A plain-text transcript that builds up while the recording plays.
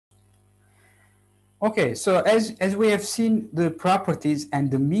Okay, so as we have seen the properties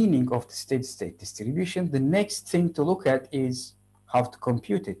and the meaning of the steady-state distribution, the next thing to look at is how to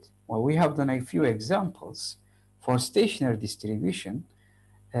compute it. Well, we have done a few examples for stationary distribution,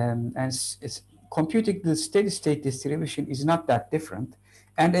 and computing the steady-state distribution is not that different.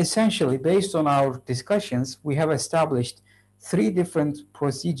 And essentially, based on our discussions, we have established three different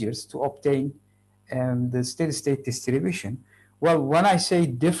procedures to obtain the steady-state distribution. Well, when I say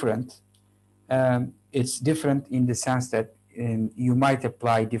different, it's different in the sense that you might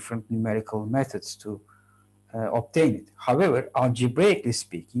apply different numerical methods to obtain it. However, algebraically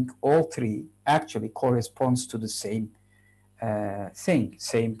speaking, all three actually corresponds to the same thing,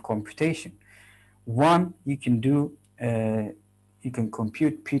 same computation. One, you can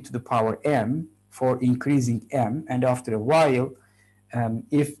compute p to the power m for increasing m, and after a while,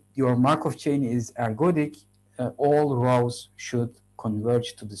 if your Markov chain is ergodic, all rows should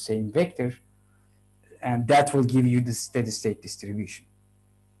converge to the same vector, and that will give you the steady-state distribution.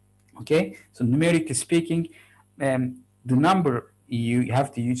 Okay, so numerically speaking, the number you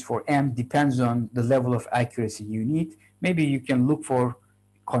have to use for m depends on the level of accuracy you need. Maybe you can look for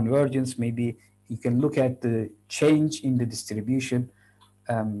convergence, maybe you can look at the change in the distribution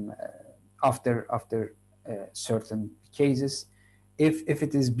after certain cases. If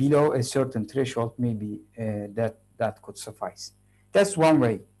it is below a certain threshold, maybe that could suffice. That's one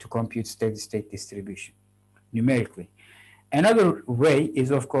way to compute steady-state distribution numerically. Another way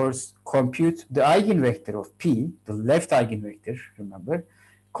is, of course, compute the eigenvector of P, the left eigenvector, remember,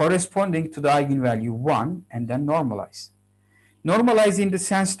 corresponding to the eigenvalue 1, and then normalize. Normalize in the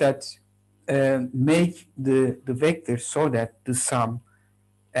sense that make the vector so that the sum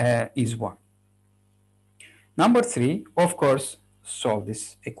is 1. Number 3, of course, solve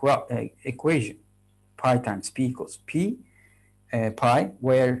this equation. Pi times P equals P pi,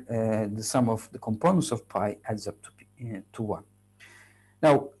 where the sum of the components of pi adds up to 1.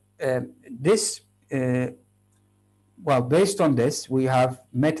 Now, well, based on this, we have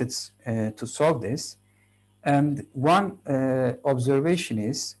methods to solve this. And one observation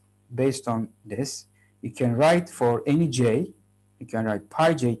is, based on this, you can write for any j, you can write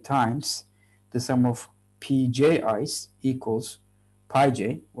pi j times the sum of pji's equals pi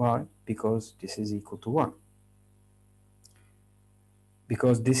j. Why? Because this is equal to 1.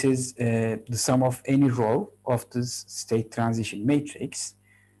 Because this is the sum of any row of this state transition matrix.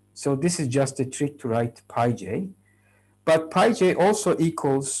 So this is just a trick to write pi j. But pi j also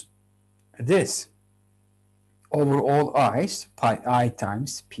equals this, over all i's, pi I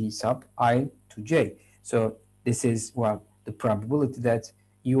times p sub I to j. So this is, well, the probability that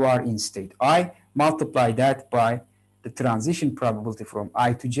you are in state I, multiply that by the transition probability from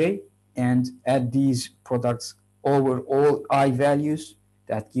I to j, and add these products over all I values.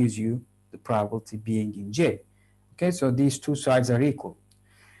 That gives you the probability being in J. Okay, so these two sides are equal.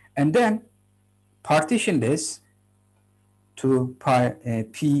 And then partition this to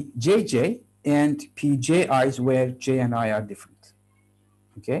Pjj and Pji's, where J and I are different.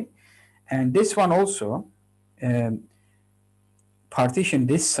 Okay, and this one also partition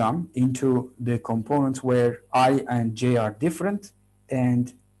this sum into the components where I and J are different,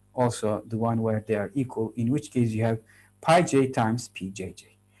 and also the one where they are equal, in which case you have pi j times pjj.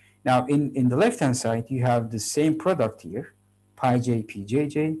 Now, in the left-hand side, you have the same product here, pi j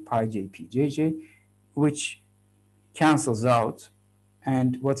pjj, pi j pjj, which cancels out,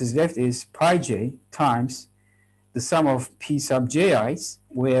 and what is left is pi j times the sum of p sub ji's,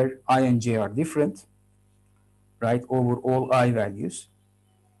 where I and j are different, right, over all I values,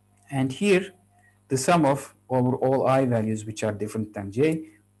 and here the sum of over all I values which are different than j,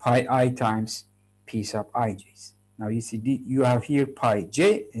 pi I times p sub ij's. Now you see you have here pi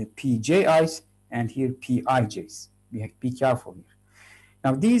j, pji's, and here pij's. Be careful here.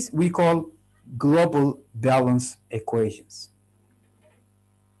 Now these we call global balance equations.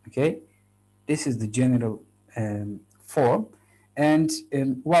 Okay, this is the general form, and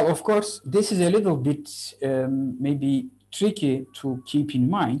well, of course, this is a little bit maybe tricky to keep in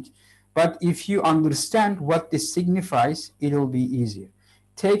mind, but if you understand what this signifies, it will be easier.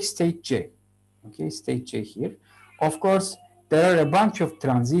 Take state j. Okay, state j here. Of course, there are a bunch of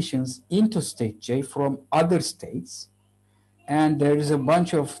transitions into state j from other states, and there is a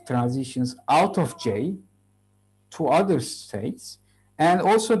bunch of transitions out of j to other states, and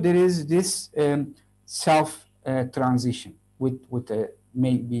also there is this self transition with a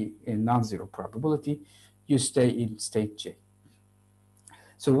maybe a non-zero probability. You stay in state j.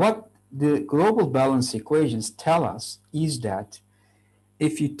 So what the global balance equations tell us is that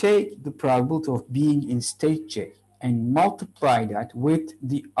if you take the probability of being in state j and multiply that with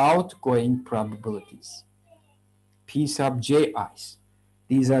the outgoing probabilities, P sub ji's.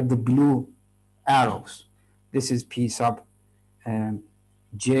 These are the blue arrows. This is P sub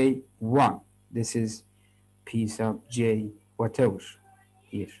j1. This is P sub j whatever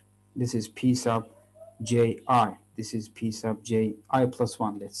here. This is P sub ji. This is P sub ji plus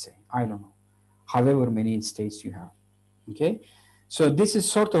 1, let's say. I don't know. However many states you have. Okay? So this is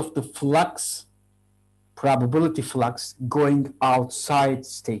sort of the flux, probability flux going outside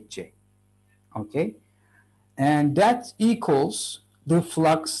state J. Okay? And that equals the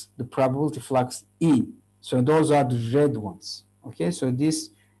flux, the probability flux in. So those are the red ones. Okay? So this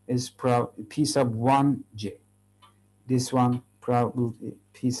is P sub 1J. This one probability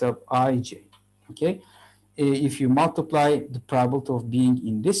P sub ij. Okay? If you multiply the probability of being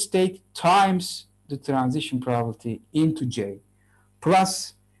in this state times the transition probability into J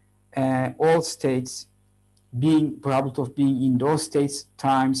plus all states being probability of being in those states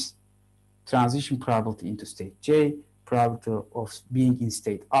times transition probability into state J, probability of being in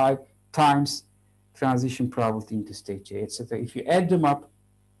state I times transition probability into state J, etc. If you add them up,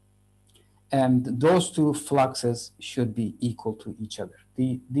 and those two fluxes should be equal to each other.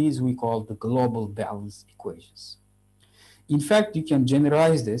 These we call the global balance equations. In fact, you can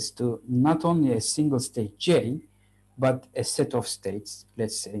generalize this to not only a single state J, but a set of states,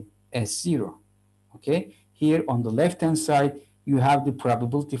 let's say S0. Okay, here on the left-hand side, you have the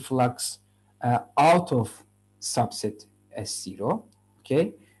probability flux out of subset S0,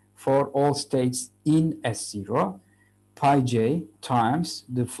 okay, for all states in S0, pi j times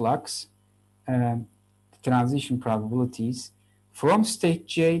the flux transition probabilities from state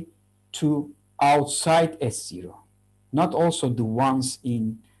J to outside S0. Not also the ones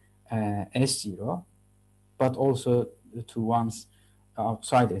in S0, but also the two ones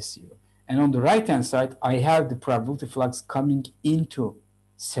outside S0. And on the right-hand side, I have the probability flux coming into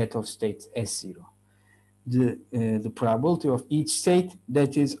set of states S0. The probability of each state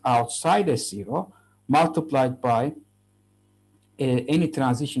that is outside S0 multiplied by any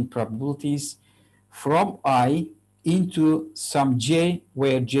transition probabilities from I into some J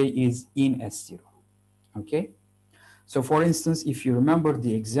where J is in S0. Okay? So for instance, if you remember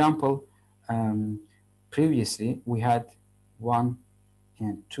the example previously, we had 1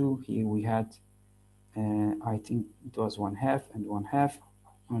 and 2. Here we had, I think it was 1/2 and 1/2.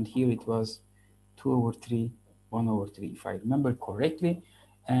 And here it was 2/3, 1/3, if I remember correctly.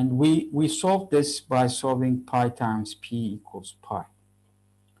 And we solved this by solving pi times p equals pi.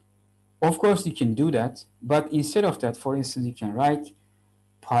 Of course, you can do that, but instead of that, for instance, you can write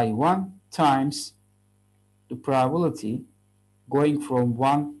pi 1 times the probability going from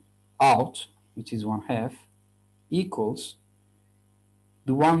 1 out, which is 1/2, equals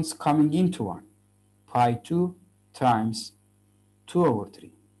the ones coming into 1, pi 2 times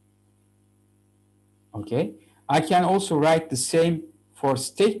 2/3. Okay? I can also write the same for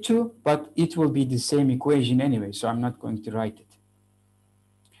state 2, but it will be the same equation anyway, so I'm not going to write it.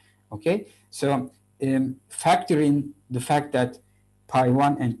 Okay, so factor in the fact that pi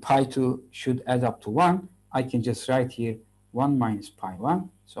 1 and pi 2 should add up to 1. I can just write here 1 minus pi 1.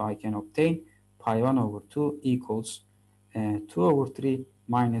 So I can obtain pi 1/2 equals 2/3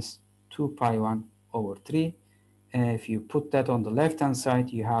 minus 2 pi 1/3. If you put that on the left-hand side,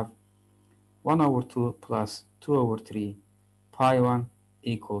 you have 1/2 plus 2/3 pi 1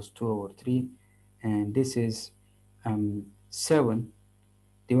 equals 2/3. And this is 7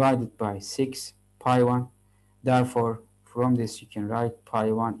 divided by 6 pi 1. Therefore, from this you can write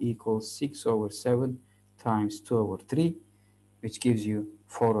pi 1 equals 6/7 times 2/3, which gives you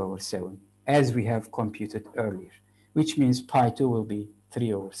 4/7, as we have computed earlier, which means pi 2 will be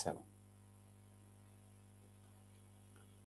 3/7.